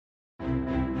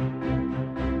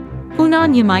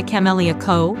Hunan Yamai Camellia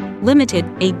Co., Limited,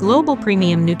 a global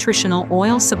premium nutritional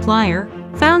oil supplier,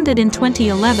 founded in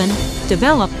 2011,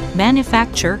 develop,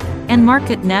 manufacture, and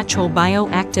market natural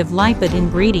bioactive lipid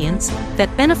ingredients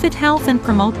that benefit health and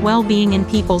promote well-being in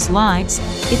people's lives.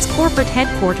 Its corporate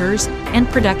headquarters and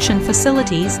production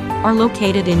facilities are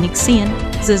located in Yixian,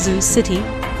 Zhezhou City,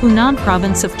 Hunan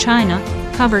Province of China,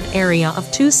 covered area of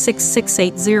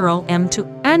 26680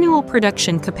 m2. Annual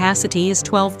production capacity is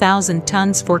 12,000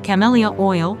 tons for camellia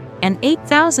oil and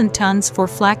 8,000 tons for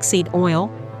flaxseed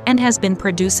oil, and has been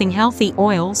producing healthy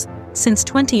oils since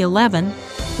 2011.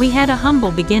 We had a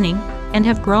humble beginning and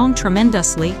have grown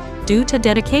tremendously due to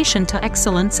dedication to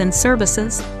excellence and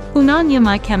services. Hunan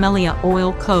Yamai Camellia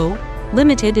Oil Co.,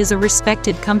 Limited is a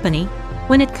respected company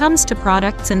when it comes to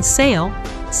products and sale.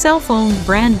 Self-owned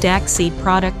brand DAC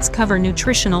products cover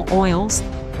nutritional oils,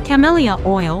 camellia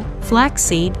oil,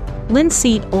 flaxseed,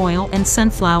 linseed oil and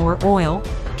sunflower oil,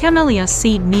 camellia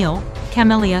seed meal,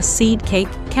 camellia seed cake,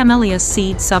 camellia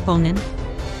seed saponin,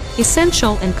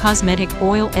 essential and cosmetic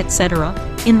oil, etc.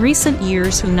 In recent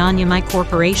years, Hunan Yamai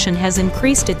Corporation has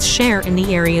increased its share in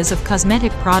the areas of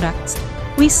cosmetic products.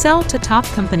 We sell to top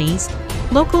companies,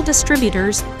 local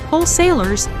distributors,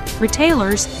 wholesalers,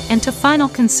 retailers, and to final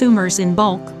consumers in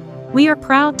bulk. We are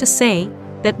proud to say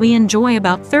that we enjoy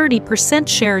about 30%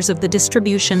 shares of the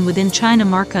distribution within China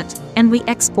market, and we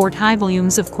export high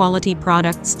volumes of quality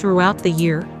products throughout the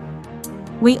year.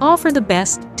 We offer the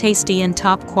best, tasty and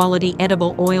top-quality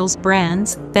edible oils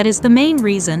brands. That is the main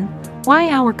reason why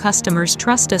our customers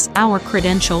trust us. Our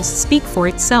credentials speak for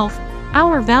itself.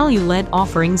 Our value-led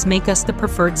offerings make us the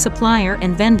preferred supplier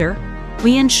and vendor.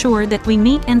 We ensure that we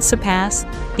meet and surpass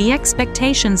the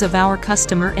expectations of our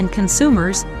customer and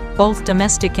consumers, both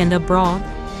domestic and abroad.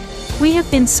 We have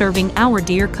been serving our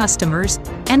dear customers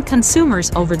and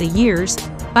consumers over the years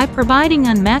by providing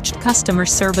unmatched customer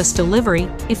service delivery.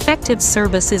 Effective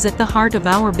service is at the heart of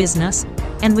our business,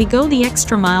 and we go the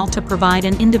extra mile to provide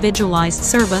an individualized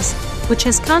service, which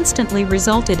has constantly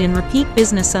resulted in repeat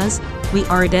businesses. We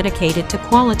are dedicated to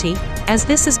quality, as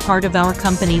this is part of our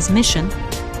company's mission.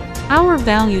 Our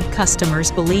valued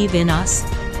customers believe in us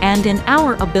and in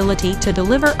our ability to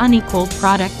deliver unequaled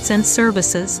products and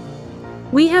services.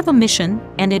 We have a mission,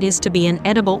 and it is to be an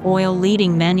edible oil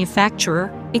leading manufacturer,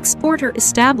 exporter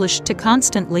established to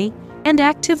constantly and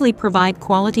actively provide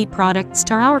quality products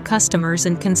to our customers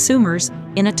and consumers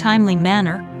in a timely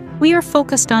manner. We are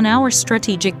focused on our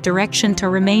strategic direction to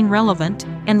remain relevant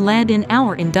and led in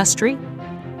our industry.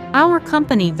 Our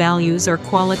company values are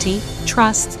quality,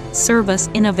 trust, service,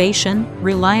 innovation,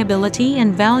 reliability,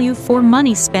 and value for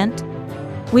money spent.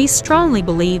 We strongly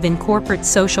believe in corporate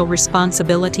social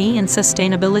responsibility and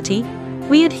sustainability.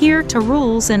 We adhere to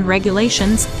rules and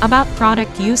regulations about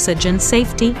product usage and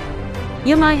safety.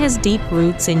 Yamai has deep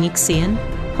roots in Yixian,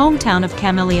 hometown of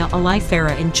Camellia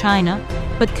oleifera in China,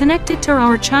 but connected to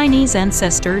our Chinese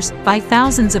ancestors by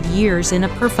thousands of years in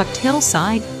a perfect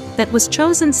hillside that was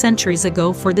chosen centuries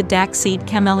ago for the DAC seed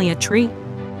camellia tree.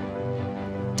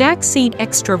 DAC seed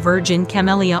extra virgin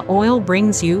camellia oil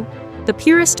brings you the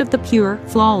purest of the pure,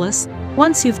 flawless.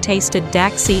 Once you've tasted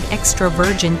DAC seed extra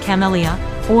virgin camellia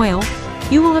oil,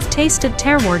 you will have tasted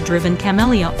terroir-driven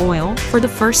camellia oil for the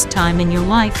first time in your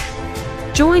life.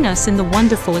 Join us in the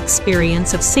wonderful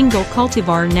experience of single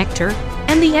cultivar nectar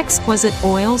and the exquisite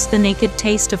oils. The naked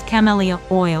taste of camellia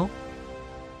oil